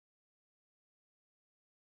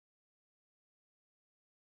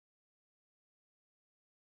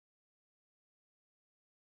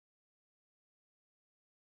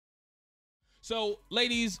So,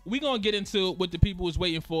 ladies, we going to get into what the people is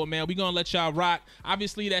waiting for, man. We going to let y'all rock.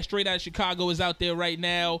 Obviously, that Straight Outta Chicago is out there right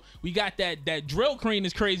now. We got that Drill Cream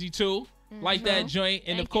is crazy, too. Like that joint.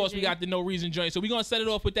 And, of course, we got the No Reason joint. So, we're going to set it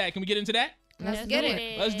off with that. Can we get into that? Let's get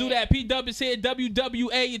it. Let's do that. P-Dub is here.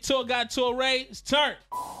 WWA, your tour guide, Torre. It's turn.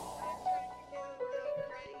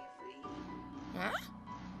 Huh?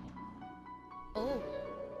 Oh.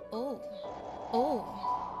 Oh. Oh.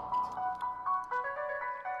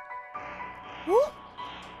 Woo.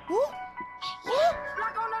 Woo. Woo.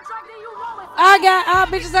 I got all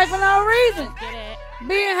bitches hate for no reason.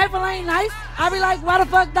 Being hateful ain't nice. I be like, why the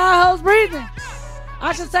fuck die hoes breathing?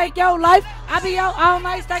 I should take your life. I be out all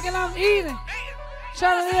night thinking I'm eating.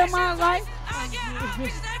 Try to live my life. I got all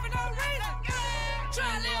bitches hate for no reason.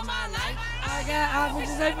 Try to live my life. I got all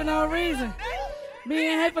bitches hate for no reason.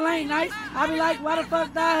 Being hateful ain't nice. I be like, why the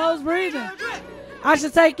fuck die hoes breathing? I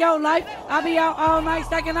should take your life. I be out all night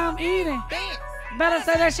thinking I'm eating. Better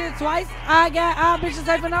say that shit twice. I got all bitches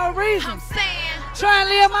hate for no reason. I'm saying, try and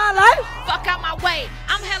live my life. fuck out my way.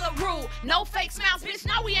 I'm hella rude. No fake smiles, bitch.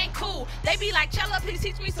 No, we ain't cool. They be like, Chella, please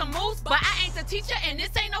teach me some moves. But I ain't the teacher, and this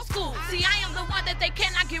ain't no school. See, I am the one that they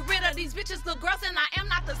cannot get rid of. These bitches look girls, and I am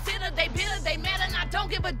not the sitter. They bitter, they mad, and I don't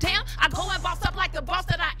give a damn. I go and boss up like the boss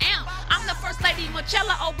that I am. I'm the first lady, Michelle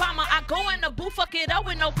Obama. I go in the booth, fuck it up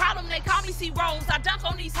with no problem. They call me C-Rose. I dunk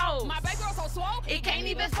on these hoes. My baby girl so swole, it can't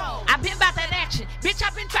even fold. I been about that action. Bitch,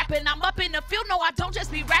 I been trapping. I'm up in the field. No, I don't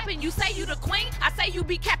just be rapping. You say you the queen, I say you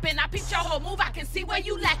be capping. I peep your whole move. I can see where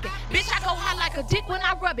you lacking. Bitch, I go hot like a dick when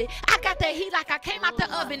I rub it. I got that heat like I came out the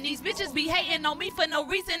oven. These bitches be hating on me for no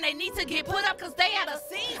reason. They need to get put up cause they had a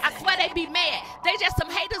scene. I swear they be mad. They just some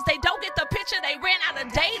haters. They don't get the picture. They ran out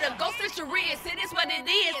of data. Go switch your wrist. It is what it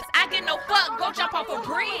is. I get no fuck. Go jump off a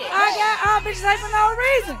bridge. I got all bitches hate for no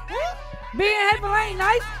reason. Being hateful ain't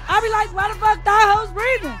nice. I be like, why the fuck die hoes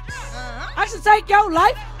breathing? I should take your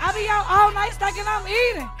life. I be out all night thinking I'm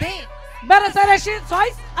eating. Better say that shit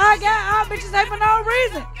twice. I got all bitches hate for no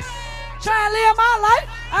reason. Try and live my life.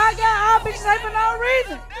 I got all bitches hate for no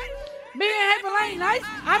reason. Being hateful ain't nice.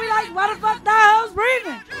 I be like, why the fuck die hoes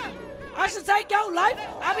breathing? I should take your life.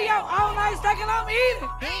 I be out all night thinking I'm eating.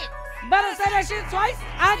 Better say that shit twice.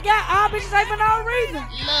 I got all bitches hate for no reason.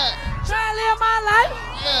 Look. Try and live my life.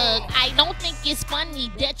 Look, I don't think it's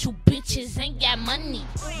funny that you bitches ain't got money.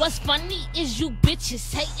 What's funny is you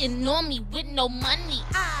bitches hating on me with no money.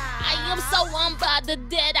 I am so unbothered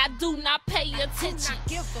that I do not pay attention.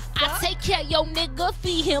 I take care of your nigga,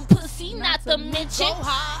 feed him pussy, not to mention.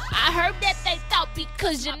 I heard that they thought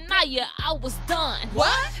because Janaya I was done.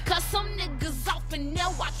 What? Cause some niggas off and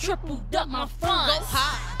now I tripled up my funds.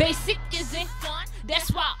 Basic isn't fun,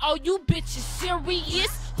 that's why all you bitches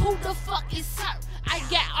serious. Who the fuck is her? I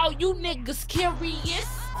got all you niggas curious.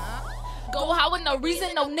 Go high with no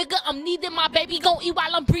reason, no nigga. I'm needing my baby gon' eat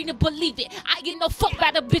while I'm breathing, believe it. I get no fuck by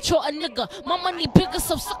the bitch or a nigga. My money bigger,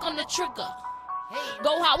 so suck on the trigger.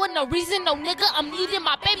 Go high with no reason, no nigga. I'm needing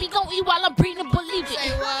my baby gon' eat while I'm breathing, believe it.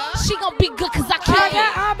 She gon' be good cause I I can't.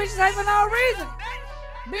 got all bitches hate for no reason.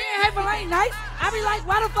 Being hateful ain't nice. I be like,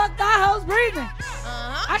 why the fuck die hoes breathing?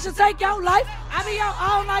 I should take your life. I be out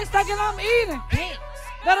all night thinking I'm eating.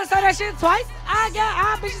 Better say that shit twice. I got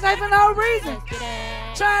all bitches hate for no reason.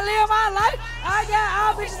 Try and live my life. I got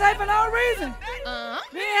all bitches hate for no reason.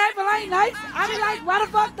 Being hateful ain't nice. I be like, why the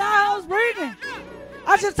fuck die hoes breathing?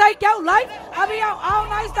 I should take your life. I be out all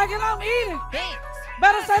night thinking I'm eating.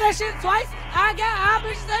 Better say that shit twice. I got all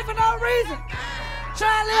bitches hate for no reason. Try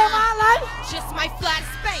and live my life. Just might fly to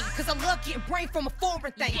Spain, cause I love getting brain from a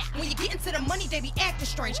foreign thing. When you get into the money, they be acting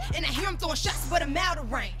strange. And I hear them throwing shots, but I'm out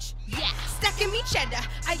of range. Yeah. Stacking me cheddar,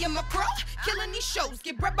 I am a pro. Killing these shows,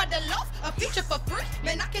 get bread by the loaf. A feature for free,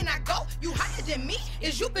 man, I cannot go. You higher than me,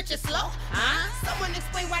 is you bitches slow? Someone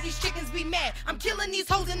explain why these chickens be mad. I'm killing these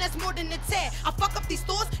hoes and that's more than a tag. I fuck up these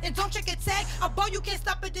stores and don't check a tag. A bow, you can't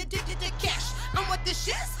stop it, the cash. I'm with the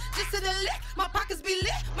shits, just to the lick. My pockets be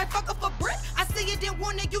lit, might fuck up a brick. I see it in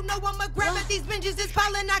warning, you know I'ma grab it. These binges is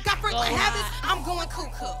piling, I got Franklin habits. I'm going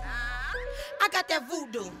cuckoo. I got that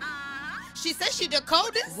voodoo. She said she the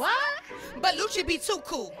coldest. What? But Lucci be too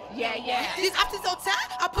cool. Yeah. These options so tight,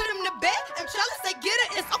 I put them to bed. And Charlie say get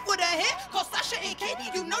it, it's up with her head. Cause Sasha and Katie,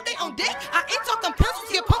 you know they on deck. I ain't talking pencils,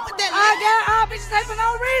 get pumped with that I got all bitches hate for no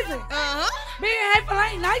reason. Being hateful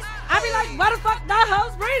ain't nice. I be like, why the fuck die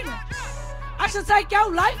hoes breathing? I should take your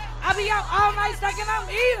life. I be out all night thinking I'm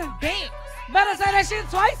eating. Better say that shit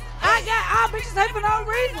twice. I got all bitches hate for no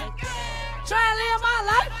reason. Try and live my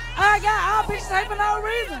life. I got all bitches hate for no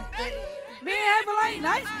reason. Being hateful ain't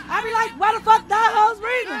nice. I be like, why the fuck die hoes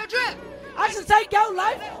breathing? I should take your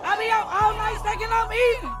life. I be out all night thinking I'm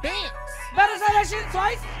eating. Better say that shit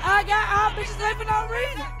twice. I got all bitches there for no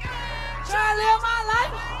reason. Try to live my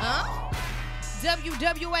life.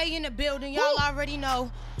 WWA in the building. Y'all already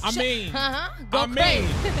know. I mean, Go crazy.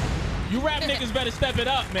 you rap niggas better step it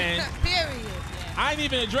up, man. Period. I ain't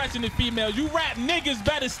even addressing the females. You rap niggas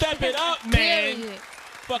better step it up, man. Period.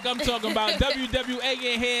 Fuck, I'm talking about WWA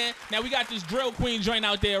in here. Now we got this drill queen joint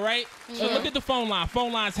out there, right? So look at the phone line.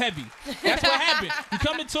 Phone line's heavy. That's what happened. You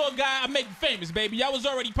come into a guy, I make you famous, baby. Y'all was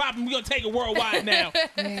already popping. We gonna take it worldwide now.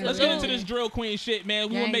 Let's get into this drill queen shit, man.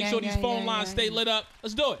 We wanna make sure these phone lines stay lit up.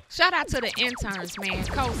 Let's do it. Shout out to the interns, man.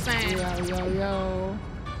 Co-sign. Yo.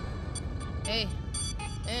 Hey.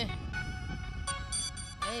 Hey.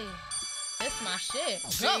 That's my shit.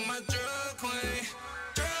 Go.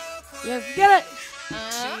 Let's get it.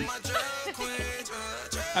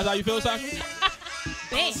 That's how you feel, Sasha?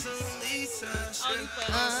 Bang. Hip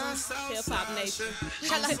Hop Nation.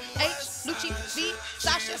 Shala H, Lucci, V,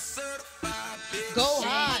 Sasha. Go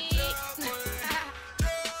hard.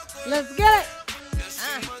 Let's get it.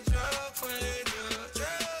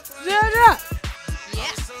 Yeah. Yeah.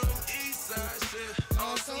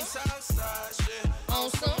 On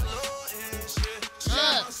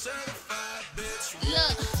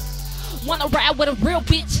Look. Wanna ride with a real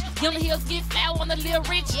bitch. Young hills get foul on the little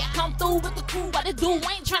rich. Come through with the crew, but the dude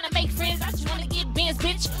ain't tryna make friends. I just wanna get bands,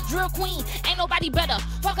 bitch. Drill queen, ain't nobody better.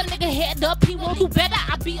 Fuck a nigga head up, he won't do better.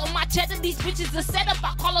 I be on my cheddar, these bitches a setup.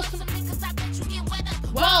 I call up some niggas, I bet you get wetter.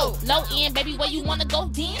 Whoa, low end, baby, where you wanna go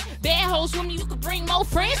then? Bad hoes with me, you could bring more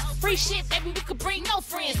friends. Free shit, baby, we could bring no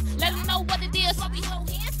friends. Let them know what it is, so we hold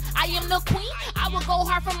hands. I am the queen, I will go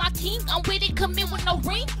hard for my king. I'm with it, come in with no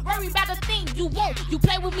ring. Worry about a thing, you won't. You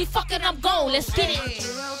play with me, fuck it, I'm gone. Let's get it.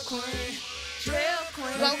 Drill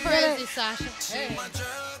queen. Go crazy, Sasha. Hey.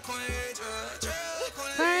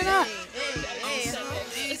 Turn up.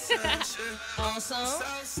 On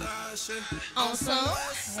some.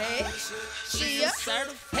 Hey. She a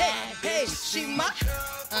certified. Hey. She my.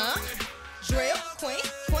 Drill queen.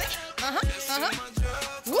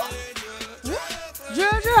 Woo.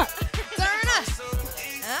 Drill. Turn us.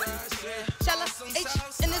 Shala H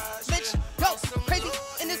in this bitch. Go crazy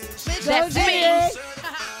in this bitch. That's me.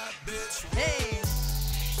 Hey.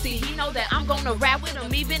 See, he know that I'm gonna ride with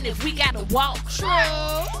him even if we gotta walk. True.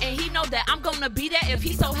 And he know that I'm gonna be there if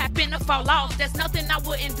he so happy to fall off. There's nothing I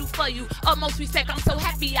wouldn't do for you. Utmost respect, I'm so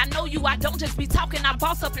happy I know you. I don't just be talking, I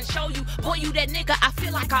boss up and show you. Boy, you that nigga, I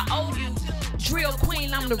feel like I owe you. Drill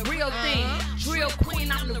queen, I'm the real thing. Drill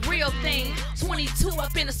queen, I'm the real thing. 22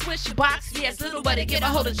 up in the switch box. Yes, little buddy, get a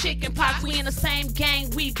hold of chicken pox. We in the same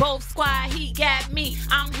gang, we both squad. He got me,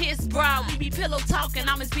 I'm his bra. We be pillow talking,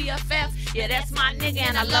 I'm his BFF. Yeah, that's my nigga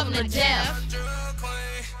and I love him to death.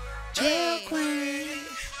 Drill queen.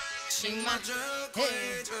 She my drill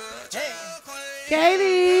queen. Hey.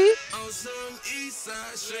 Katie.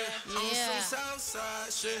 Yeah.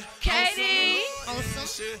 Katie. On some.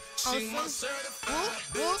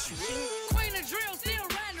 Queen of drill still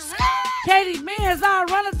riding around. Katie, me as I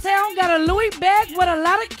run a town, got a Louis bag with a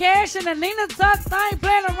lot of cash and a Nina Tuck. I ain't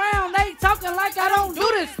playing around, they talking like I don't do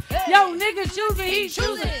this. Yo, nigga choosing, he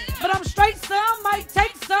choosing. But I'm straight some, might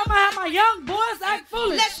take some. I have my young boys act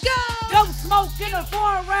foolish. Let's go. Go smoke in a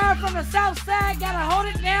foreign ride from the south side. Gotta hold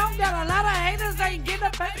it down. Got a lot of haters, ain't getting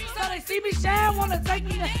a baby. So they see me shine, wanna take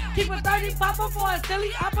me to keep a 30 popper for a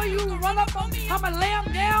silly opera. You run up on me, I'ma lay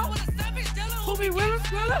 'em down. Who be real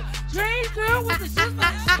skriller? Dream girl with the shit.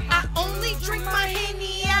 I only drink my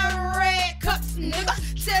Henny out of red cups, nigga.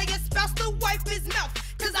 Tell your spouse to wipe his mouth,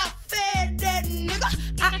 cause I fed that nigga.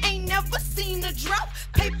 I ain't never seen a drought.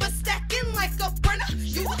 Paper stacking like a burner.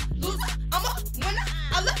 You a loser, I'm a winner.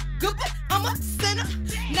 I look good, but I'm a sinner.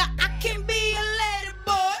 Now I can be a lady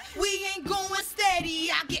boy. We ain't going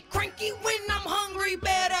steady. I get cranky when I'm hungry.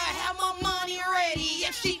 Better have my money ready.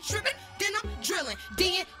 If she tripping, then I'm drilling.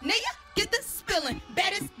 DNA, get the spilling.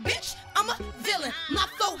 Baddest bitch, I'm a villain. Not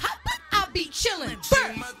so hot, but I be chillin'.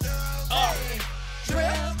 Burn.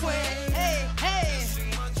 Drill queen, hey, hey.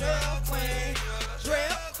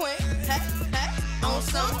 Drill queen, hey, hey. On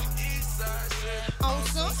some,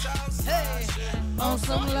 hey. On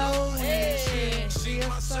some low Hey. She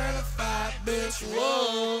a certified bitch.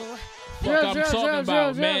 Whoa. Fuck I'm talking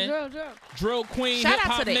about, man. Drill queen, Shout hip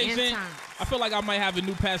out hop to the nation. interns. I feel like I might have a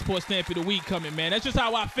new passport stamp of the week coming, man. That's just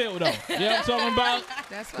how I feel, though. You know what I'm talking about?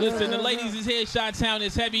 That's what Listen, the ladies is here. Chi-Town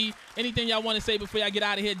is heavy. Anything y'all want to say before y'all get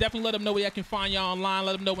out of here, definitely let them know where y'all can find y'all online.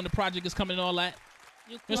 Let them know when the project is coming and all that.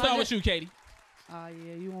 Let's start with you, Katie. Oh,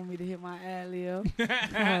 yeah, you want me to hit my ad-lib?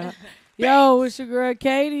 Yo, it's your girl,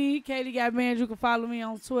 Katie. Katie Got Bands. You can follow me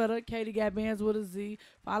on Twitter, Katie Got Bands with a Z.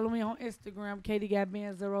 Follow me on Instagram, Katie Got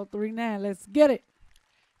Bands 039. Let's get it.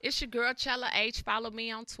 It's your girl Chella H. Follow me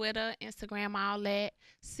on Twitter, Instagram, all that.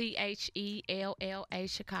 CHELLA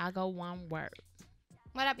Chicago, one word.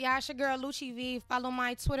 What up, y'all? It's your girl Lucci V. Follow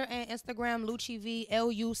my Twitter and Instagram, Lucci V,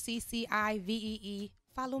 LUCCIVEE.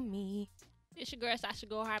 Follow me. It's your girl Sasha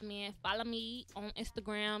Go Hard, man. Follow me on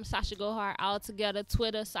Instagram, Sasha Go Hard, all together.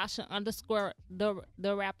 Twitter,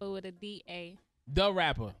 Sasha_the rapper with a DA. The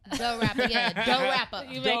rapper. The rapper, yeah. The rapper.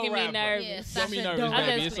 You making me rapper. nervous. Yeah, Don't be Sasha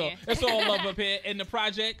nervous, the baby. rapper. It's all love up here in the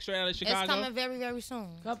project, straight out of Chicago. It's coming very, very soon.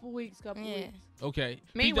 Couple weeks. Okay.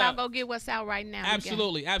 Meanwhile, go get what's out right now.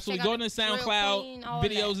 Absolutely. Check Go out to the Drill SoundCloud. Queen, all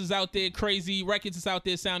Videos that. is out there crazy. Records is out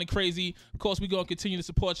there sounding crazy. Of course, we're going to continue to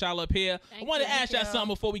support y'all up here. I want to ask y'all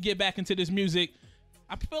something before we get back into this music.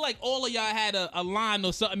 I feel like all of y'all had a line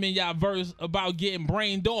or something in y'all verse about getting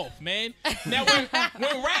brained off, man. Now, when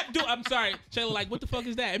rap do... I'm sorry. Shayla, like, what the fuck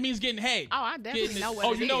is that? It means getting head. Oh, I definitely know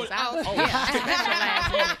what it you know is.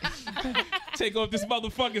 Take off this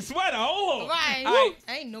motherfucking sweater. Hold on. Right. All right.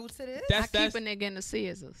 I ain't new to this. I keep a nigga in the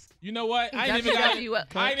scissors. You know what? I ain't even got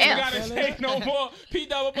to say no more.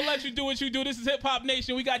 P-Dub, I'm going to let you do what you do. This is Hip Hop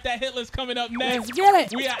Nation. We got that hit list coming up next. Let's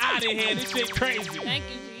get it. We are out of here. This shit crazy. Thank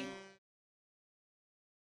you, G.